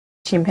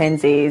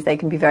chimpanzees. They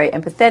can be very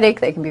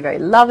empathetic, they can be very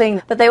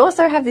loving, but they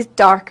also have this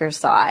darker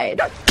side.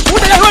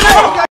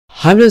 Hi,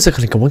 I'm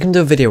mebestatxbox and welcome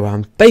to a video where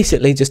I'm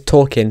basically just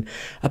talking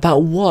about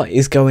what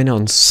is going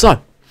on. So,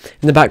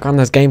 in the background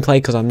there's gameplay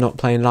because I'm not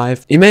playing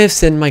live. You may have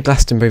seen my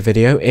Glastonbury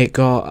video.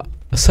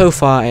 So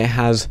far it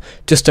has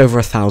just over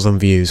 1,000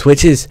 views,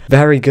 which is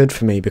very good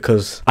for me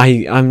because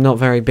I'm not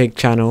very big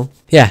channel.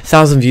 Yeah,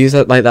 1,000 views,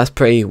 that's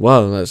pretty,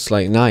 well, that's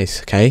like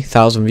nice, okay?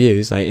 1,000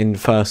 views, like in the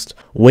first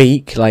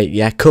week, like,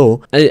 yeah,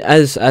 cool.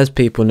 As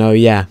people know,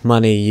 yeah,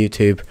 money,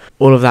 YouTube,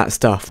 all of that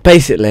stuff.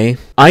 Basically,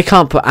 I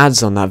can't put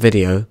ads on that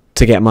video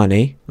to get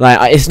money.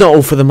 Like, it's not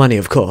all for the money,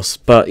 of course,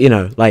 but, you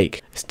know,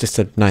 like, it's just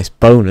a nice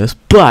bonus.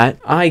 But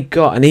I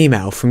got an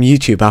email from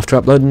YouTube after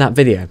uploading that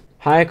video.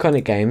 Hi,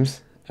 Iconic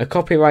Games. A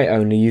copyright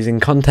owner using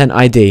Content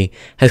ID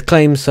has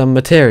claimed some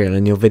material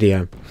in your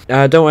video.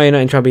 Don't worry, you're not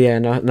in trouble, yeah,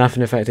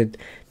 nothing affected.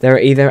 There are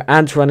either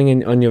ads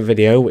running on your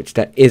video, which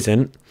there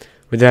isn't,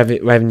 with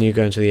revenue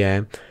going to the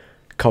air,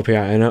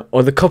 copyright owner,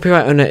 or the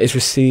copyright owner is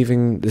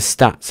receiving the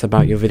stats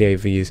about your video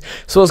views.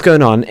 So what's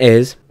going on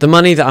is, the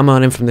money that I'm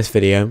earning from this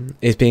video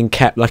is being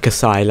kept like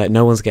aside, like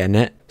no one's getting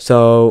it.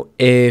 So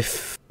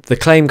if the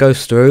claim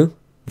goes through,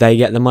 they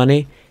get the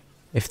money.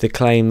 If the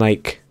claim,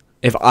 like,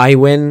 if I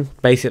win,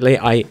 basically,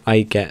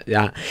 I get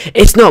that.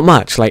 It's not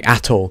much, like,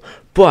 at all.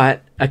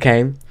 But,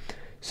 okay,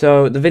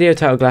 so the video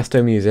title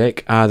Glasto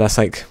Music, that's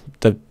like,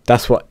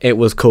 that's what it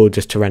was called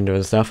just to render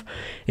and stuff,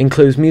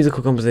 includes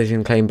musical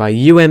composition claimed by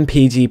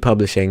UMPG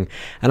Publishing.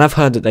 And I've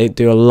heard that they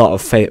do a lot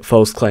of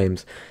false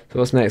claims. So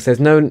what's next? There's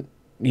no,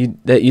 you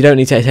don't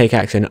need to take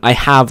action. I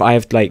have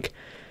like,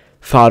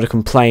 filed a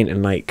complaint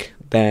and, like,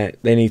 they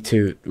need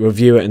to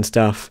review it and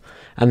stuff.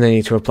 And they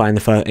need to reply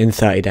in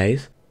 30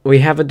 days.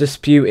 We have a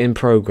dispute in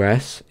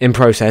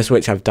process,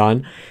 which I've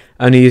done.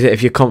 Only use it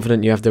if you're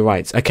confident you have the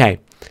rights. Okay,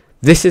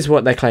 this is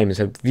what they're claiming.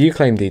 So view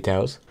claim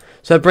details.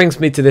 So it brings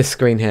me to this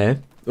screen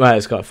here. Well,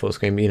 it's got a full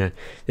screen, but you know,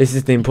 this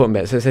is the important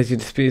bit. So it says your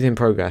dispute is in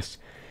progress.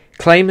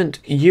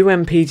 Claimant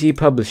UMPG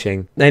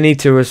Publishing. They need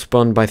to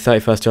respond by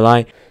 31st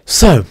July.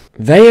 So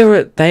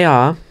they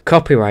are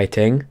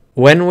copywriting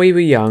When We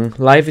Were Young,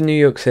 live in New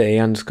York City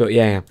 _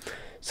 yeah.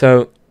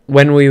 So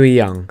When We Were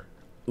Young,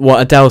 what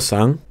Adele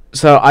sung.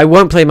 So I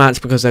won't play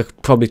match because they'll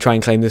probably try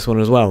and claim this one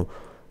as well,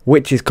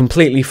 which is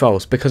completely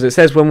false because it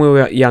says When We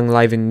Were Young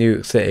live in New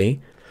York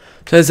City.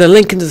 So there's a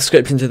link in the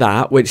description to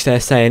that, which they're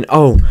saying,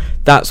 oh,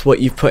 that's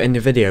what you've put in the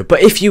video.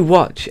 But if you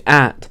watch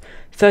at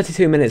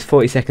 32 minutes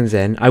 40 seconds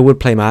in, I would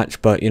play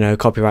match, but you know,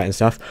 copyright and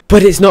stuff.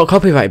 But it's not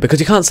copyright because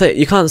you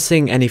can't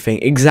sing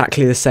anything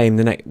exactly the same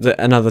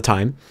another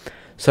time.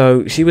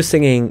 So she was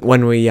singing When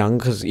We Were Young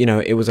because, you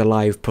know, it was a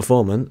live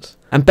performance.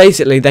 And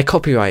basically they're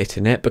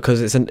copyrighting it because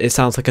it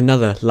sounds like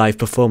another live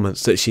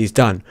performance that she's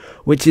done,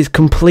 which is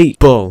complete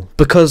bull.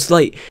 Because,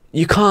 like,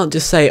 you can't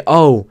just say,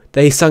 oh,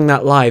 they sung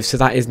that live, so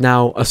that is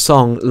now a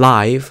song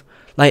live.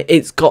 Like,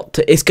 it's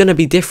gonna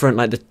be different.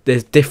 Like,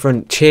 there's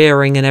different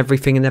cheering and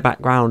everything in the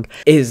background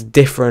is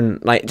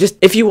different. Like, just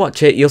if you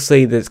watch it, you'll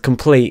see there's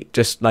complete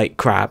just like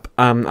crap.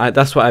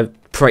 That's what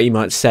I've pretty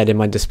much said in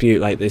my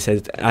dispute. Like, they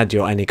said add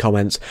your any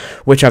comments,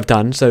 which I've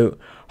done. So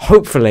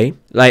hopefully,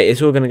 like,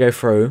 it's all gonna go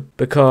through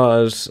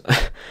because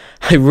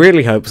I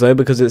really hope so,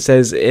 because it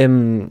says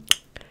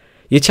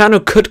your channel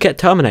could get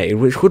terminated,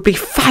 which would be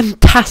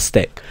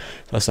fantastic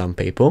for some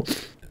people.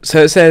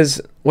 So it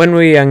says When We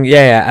Were Young,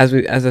 yeah,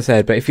 as I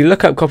said. But if you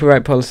look up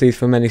copyright policies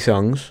for many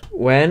songs,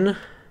 When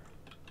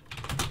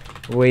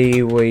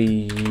We Were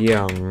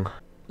Young,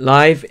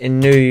 live in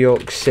New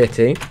York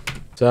City,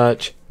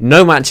 search,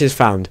 no matches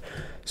found.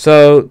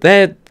 So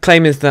their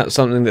claim is that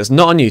something that's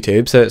not on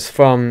YouTube. So it's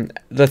from,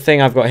 the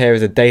thing I've got here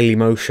is a Daily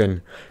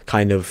Motion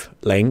kind of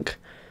link.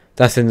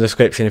 That's in the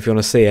description if you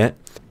want to see it.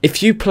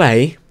 If you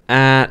play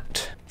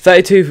at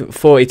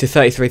 32:40 to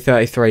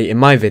 33:33 in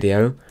my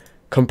video,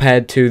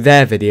 compared to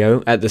their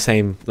video at the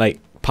same, like,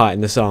 part in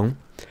the song,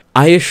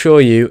 I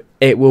assure you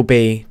it will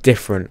be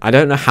different. I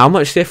don't know how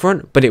much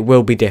different, but it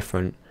will be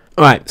different.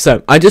 Alright,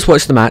 so I just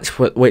watched the match,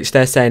 which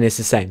they're saying is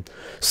the same.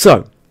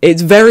 So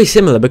it's very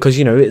similar because,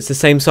 you know, it's the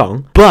same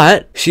song,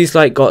 but she's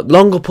like got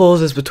longer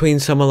pauses between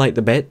some of like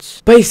the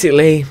bits.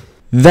 Basically,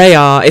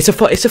 it's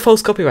a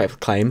false copyright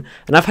claim,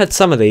 and I've had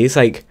some of these.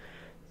 Like,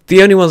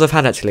 the only ones I've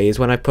had actually is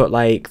when I put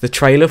like the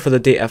trailer for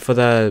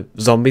the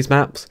zombies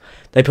maps.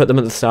 They put them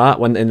at the start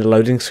when in the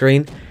loading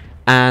screen,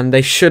 and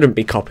they shouldn't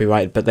be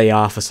copyrighted, but they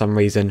are for some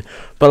reason.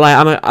 But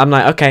like, I'm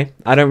like, okay,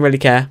 I don't really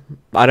care.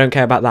 I don't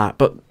care about that.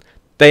 But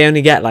they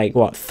only get like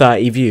what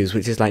 30 views,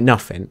 which is like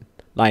nothing.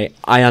 Like,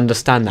 I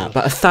understand that,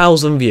 but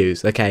 1,000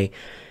 views, okay,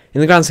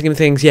 in the grand scheme of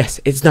things, yes,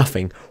 it's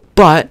nothing.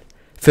 But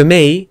for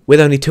me, with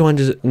only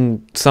 200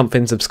 and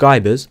something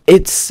subscribers,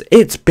 it's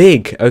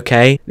big,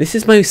 okay? This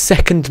is my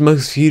second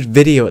most viewed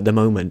video at the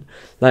moment.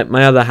 Like,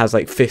 my other has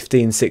like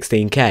 15,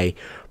 16k.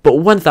 But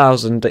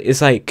 1,000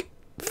 is like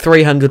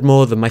 300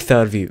 more than my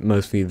third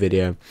most viewed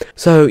video.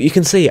 So you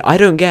can see, I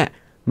don't get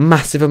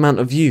massive amount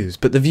of views,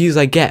 but the views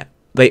I get,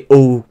 they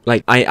all,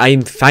 like,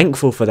 I'm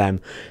thankful for them.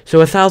 So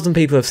 1,000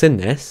 people have seen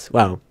this.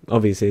 Well,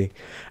 obviously,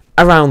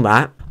 around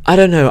that. I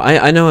don't know,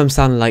 I know I'm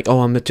sounding like,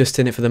 oh, I'm just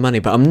in it for the money,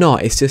 but I'm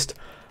not. It's just,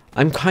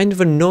 I'm kind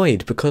of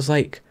annoyed because,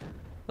 like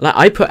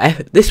I put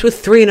this was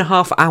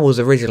 3.5 hours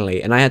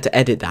originally, and I had to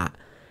edit that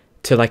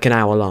to like an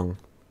hour long.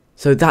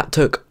 So that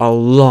took a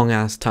long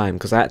ass time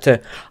because I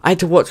had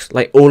to watch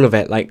like all of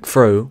it like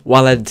through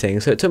while editing.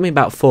 So it took me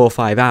about 4 or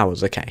 5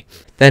 hours. Okay,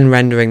 then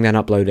rendering, then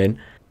uploading.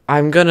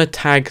 I'm gonna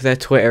tag their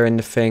Twitter in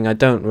the thing. I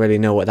don't really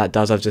know what that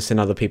does. I've just seen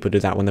other people do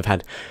that when they've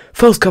had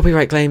false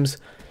copyright claims.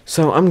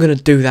 So I'm gonna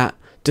do that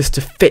just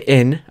to fit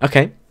in.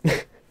 Okay.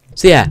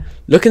 So yeah,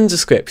 look in the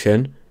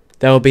description.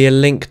 There will be a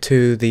link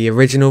to the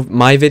original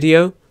my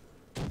video,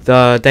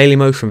 the Daily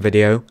Motion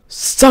video.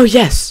 So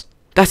yes,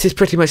 that is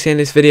pretty much the end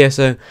of this video.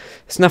 So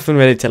there's nothing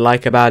really to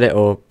like about it,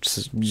 or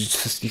just,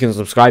 you can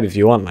subscribe if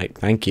you want. Like,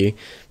 thank you.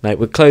 Like,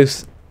 we're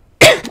close.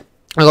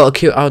 I'll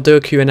do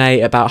a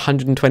Q&A about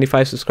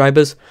 125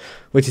 subscribers,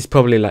 which is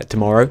probably like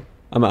tomorrow.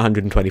 I'm at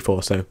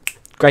 124, so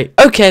great.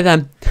 Okay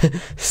then.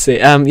 See,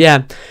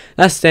 yeah,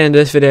 that's the end of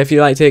this video. If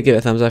you liked it, give it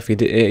a thumbs up. If you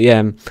did,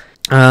 yeah.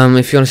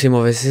 If you want to see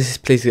more of this,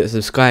 please get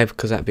subscribed,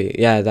 because that'd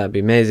be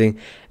amazing.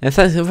 And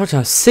thanks for watching.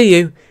 I'll see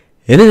you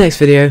in the next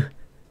video.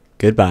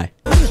 Goodbye.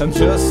 I'm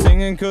just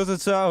singing 'cause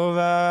it's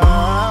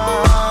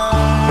over.